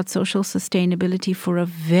talking about social sustainability for a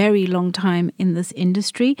very long time in this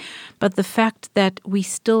industry. But the fact that we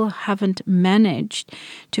still haven't managed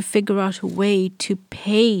to figure out a way to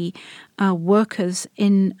pay workers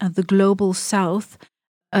in the global south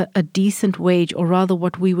a decent wage, or rather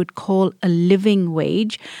what we would call a living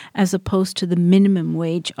wage, as opposed to the minimum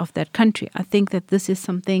wage of that country. I think that this is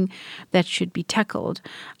something that should be tackled.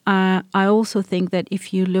 I also think that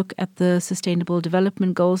if you look at the Sustainable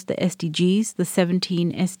Development Goals, the SDGs, the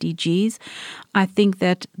 17 SDGs, I think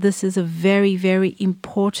that this is a very, very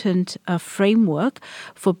important framework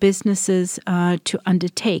for businesses to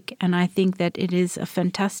undertake. And I think that it is a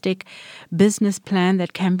fantastic business plan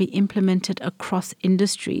that can be implemented across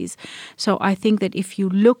industries. So I think that if you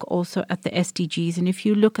look also at the SDGs, and if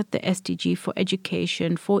you look at the SDG for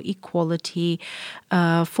education, for equality,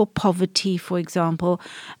 for poverty, for example,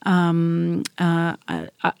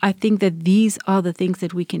 I think that these are the things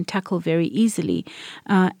that we can tackle very easily.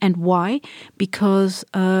 And why? Because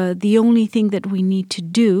the only thing that we need to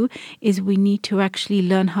do is we need to actually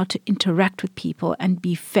learn how to interact with people and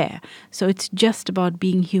be fair. So it's just about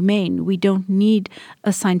being humane. We don't need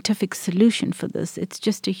a scientific solution for this. It's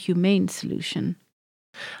just a humane solution.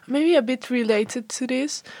 Maybe a bit related to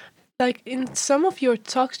this, like in some of your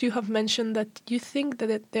talks you have mentioned that you think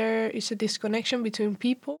that there is a disconnection between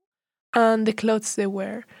people and the clothes they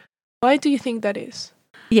wear. Why do you think that is?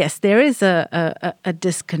 Yes, there is a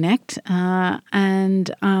disconnect.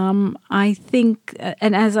 And I think,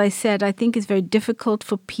 and as I said, I think it's very difficult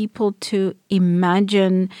for people to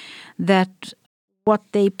imagine that what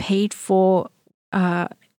they paid for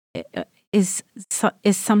is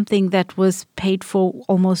something that was paid for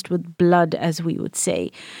almost with blood, as we would say.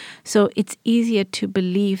 So it's easier to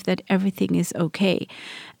believe that everything is okay.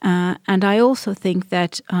 And I also think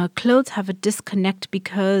that clothes have a disconnect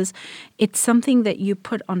because it's something that you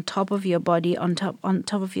put on top of your body, on top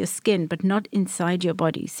of your skin, but not inside your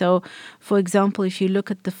body. So, for example, if you look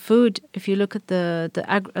at the food, if you look at the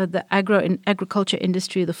agriculture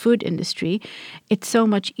industry, the food industry, it's so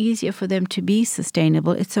much easier for them to be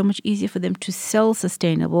sustainable. It's so much easier for them to sell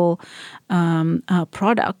sustainable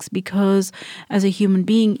products, because as a human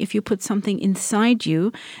being, if you put something inside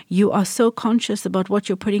you, you are so conscious about what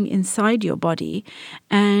you're putting inside your body,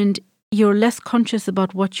 and you're less conscious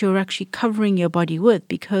about what you're actually covering your body with,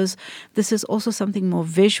 because this is also something more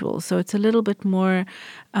visual. So it's a little bit more,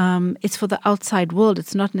 it's for the outside world.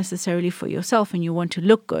 It's not necessarily for yourself, and you want to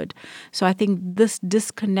look good. So I think this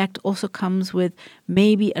disconnect also comes with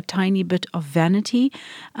maybe a tiny bit of vanity.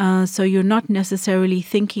 So you're not necessarily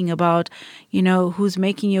thinking about, who's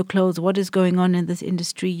making your clothes, what is going on in this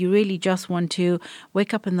industry. You really just want to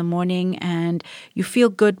wake up in the morning and you feel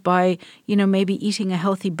good by, maybe eating a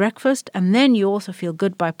healthy breakfast. And then you also feel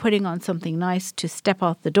good by putting on something nice to step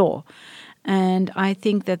out the door. And I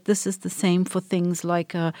think that this is the same for things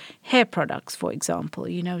like hair products, for example.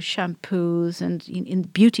 Shampoos and in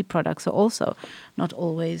beauty products are also not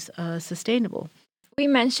always sustainable. We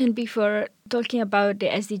mentioned before, talking about the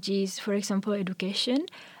SDGs, for example, education.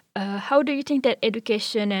 How do you think that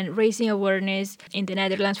education and raising awareness in the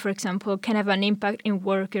Netherlands, for example, can have an impact in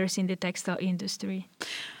workers in the textile industry?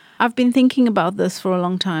 I've been thinking about this for a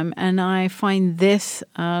long time, and I find this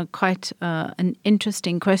quite an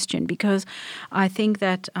interesting question, because I think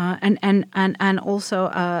that and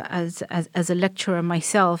also as a lecturer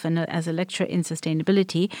myself and as a lecturer in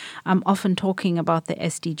sustainability, I'm often talking about the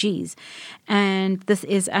SDGs, and this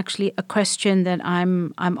is actually a question that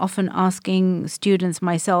I'm often asking students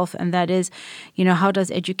myself, and that is, how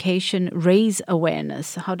does education raise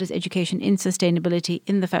awareness? How does education in sustainability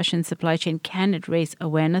in the fashion supply chain, can it raise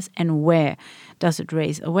awareness? And where does it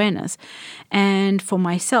raise awareness? And for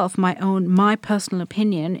myself, my personal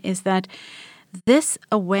opinion is that this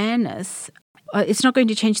awareness, it's not going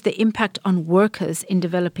to change the impact on workers in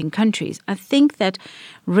developing countries. I think that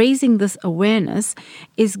raising this awareness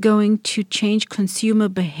is going to change consumer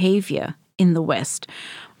behavior in the West.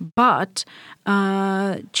 But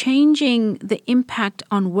changing the impact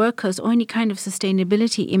on workers, or any kind of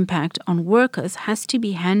sustainability impact on workers, has to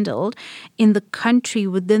be handled in the country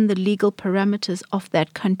within the legal parameters of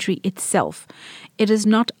that country itself. It is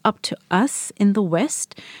not up to us in the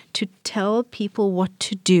West to tell people what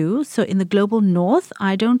to do. So in the global North,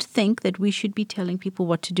 I don't think that we should be telling people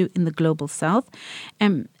what to do in the global South.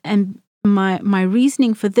 And my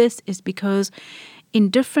reasoning for this is because in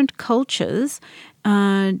different cultures,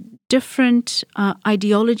 different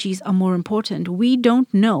ideologies are more important. We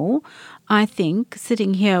don't know, I think,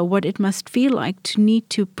 sitting here, what it must feel like to need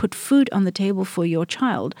to put food on the table for your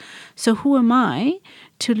child. So who am I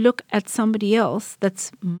to look at somebody else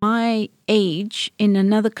that's my age in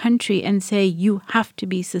another country and say, you have to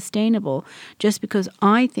be sustainable just because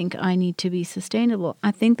I think I need to be sustainable?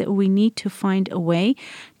 I think that we need to find a way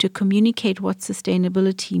to communicate what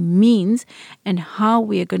sustainability means and how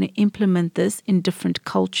we are going to implement this in different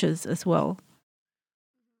cultures as well.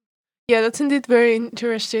 Yeah, that's indeed very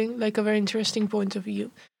interesting, like a very interesting point of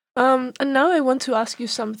view. And now I want to ask you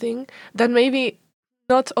something that maybe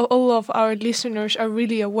not all of our listeners are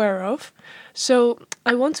really aware of. So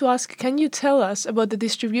I want to ask, can you tell us about the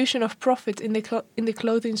distribution of profit in the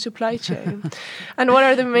clothing supply chain? And what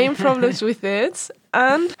are the main problems with it?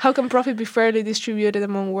 And how can profit be fairly distributed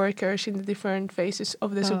among workers in the different phases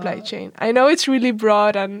of the supply chain? I know it's really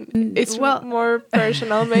broad and it's more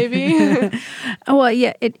personal, maybe. Well,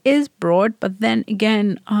 yeah, it is broad. But then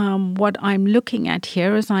again, what I'm looking at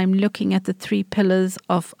here is I'm looking at the three pillars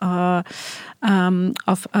of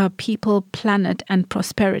people, planet, and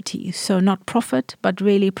prosperity. So not profit, but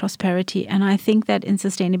really prosperity. And I think that in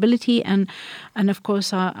sustainability, and of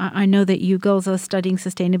course, I know that you girls are studying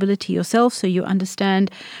sustainability yourself, so you understand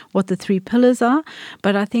what the three pillars are.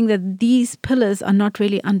 But I think that these pillars are not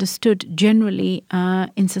really understood generally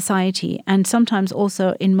in society. And sometimes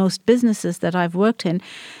also in most businesses that I've worked in,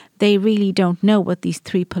 they really don't know what these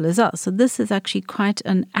three pillars are. So this is actually quite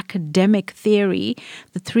an academic theory.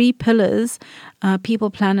 The three pillars,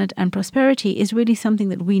 people, planet, and prosperity, is really something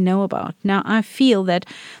that we know about. Now, I feel that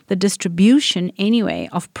the distribution anyway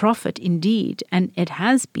of profit, indeed, and it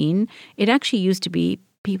actually used to be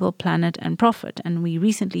people, planet, and profit. And we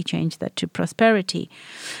recently changed that to prosperity.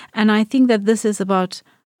 And I think that this is about,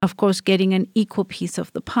 of course, getting an equal piece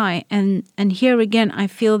of the pie. And here again, I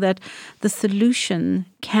feel that the solution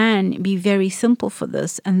can be very simple for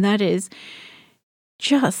this, and that is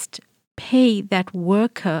just pay that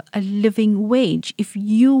worker a living wage. If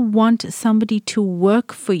you want somebody to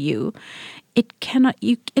work for you, it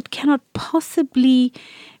cannot possibly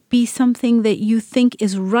be something that you think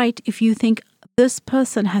is right if you think this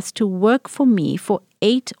person has to work for me for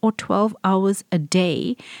 8 or 12 hours a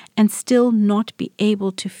day and still not be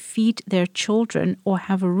able to feed their children or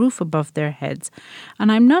have a roof above their heads. And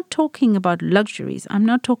I'm not talking about luxuries. I'm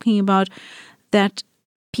not talking about that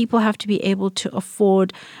people have to be able to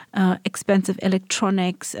afford expensive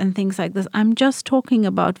electronics and things like this. I'm just talking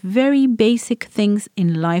about very basic things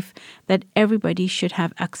in life that everybody should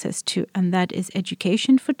have access to, and that is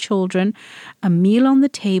education for children, a meal on the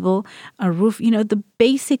table, a roof, the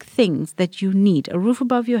basic things that you need, a roof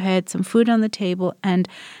above your head, some food on the table, and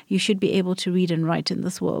you should be able to read and write in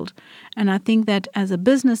this world. And I think that as a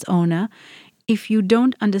business owner, if you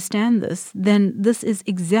don't understand this, then this is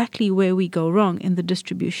exactly where we go wrong in the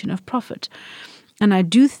distribution of profit. And I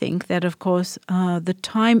do think that, of course, the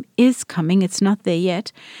time is coming, it's not there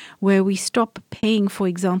yet, where we stop paying, for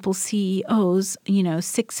example, CEOs,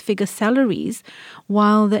 6-figure salaries,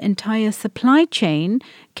 while the entire supply chain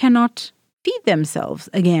cannot feed themselves.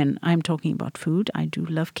 Again, I'm talking about food. I do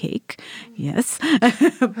love cake, yes.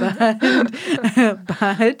 but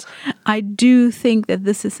I do think that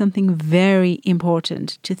this is something very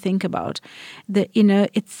important to think about. That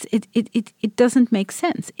it doesn't make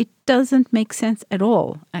sense. It doesn't make sense at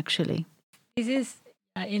all, actually. This is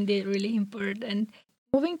indeed really important.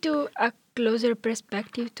 Moving to a closer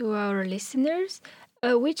perspective to our listeners,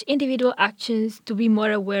 which individual actions to be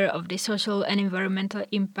more aware of the social and environmental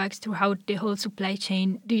impacts throughout the whole supply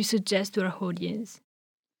chain do you suggest to our audience?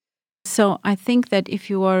 So I think that if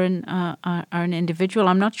you are an individual,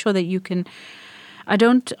 I'm not sure that you can. I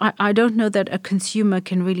don't know that a consumer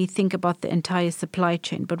can really think about the entire supply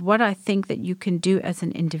chain. But what I think that you can do as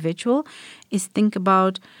an individual is think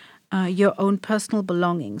about your own personal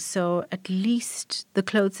belongings. So at least the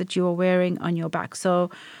clothes that you are wearing on your back. So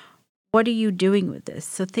what are you doing with this?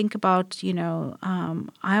 So think about,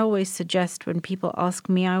 I always suggest when people ask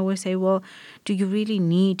me, I always say, well, do you really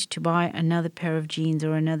need to buy another pair of jeans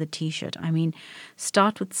or another T-shirt? I mean,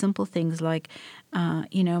 start with simple things like,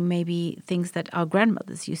 maybe things that our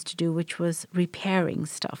grandmothers used to do, which was repairing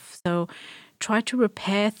stuff. So try to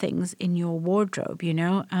repair things in your wardrobe,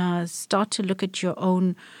 start to look at your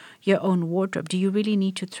own wardrobe. Do you really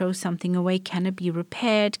need to throw something away? Can it be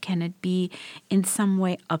repaired? Can it be in some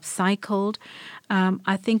way upcycled?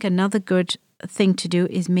 I think another good thing to do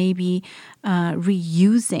is maybe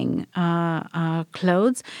reusing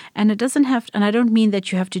clothes. And it doesn't have, and I don't mean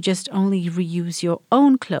that you have to just only reuse your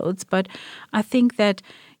own clothes, but I think that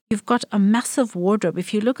you've got a massive wardrobe.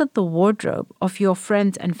 If you look at the wardrobe of your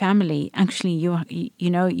friends and family, actually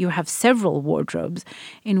you have several wardrobes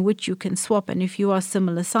in which you can swap. And if you are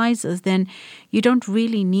similar sizes, then you don't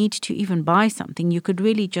really need to even buy something. You could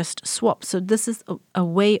really just swap. So this is a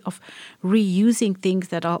way of reusing things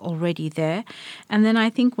that are already there. And then I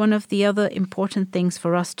think one of the other important things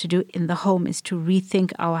for us to do in the home is to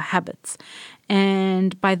rethink our habits.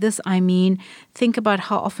 And by this, I mean, think about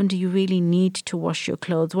how often do you really need to wash your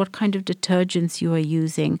clothes? What kind of detergents you are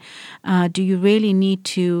using? Do you really need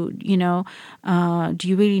to,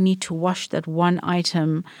 wash that one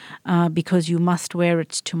item because you must wear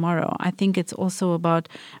it tomorrow? I think it's also about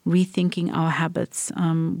rethinking our habits.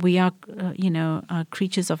 We are,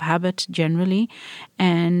 creatures of habit generally.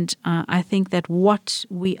 And I think that what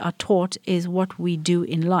we are taught is what we do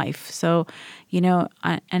in life. So,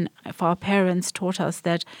 and if our parents taught us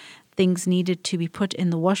that things needed to be put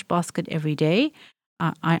in the wash basket every day,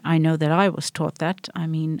 I know that I was taught that. I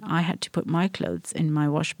mean, I had to put my clothes in my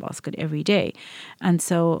wash basket every day. And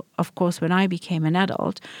so, of course, when I became an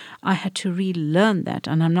adult, I had to relearn that.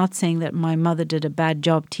 And I'm not saying that my mother did a bad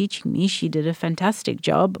job teaching me. She did a fantastic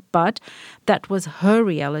job, but that was her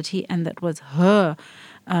reality and that was her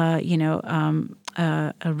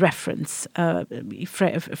a reference,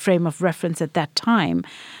 frame of reference at that time.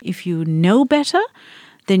 If you know better,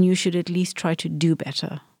 then you should at least try to do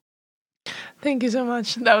better. Thank you so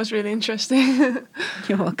much. That was really interesting.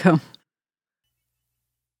 You're welcome.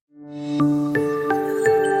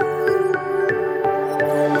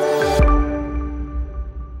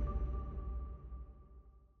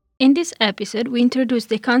 In this episode, we introduced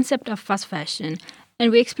the concept of fast fashion,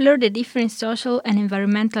 and we explore the different social and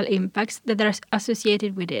environmental impacts that are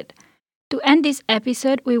associated with it. To end this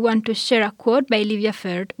episode, we want to share a quote by Livia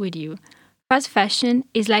Ferd with you. Fast fashion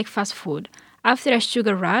is like fast food. After a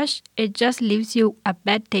sugar rush, it just leaves you a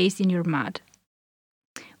bad taste in your mouth.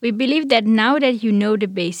 We believe that now that you know the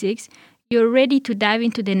basics, you're ready to dive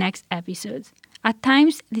into the next episodes. At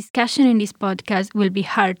times, discussion in this podcast will be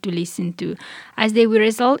hard to listen to, as they will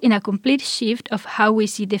result in a complete shift of how we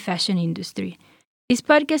see the fashion industry. This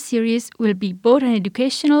podcast series will be both an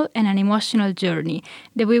educational and an emotional journey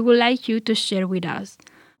that we would like you to share with us.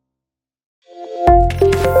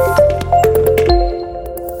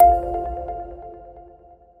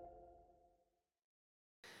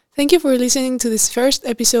 Thank you for listening to this first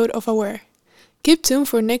episode of Aware. Keep tuned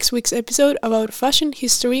for next week's episode about fashion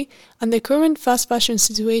history and the current fast fashion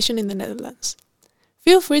situation in the Netherlands.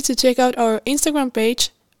 Feel free to check out our Instagram page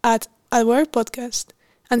 @AdWearPodcast.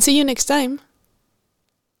 And see you next time!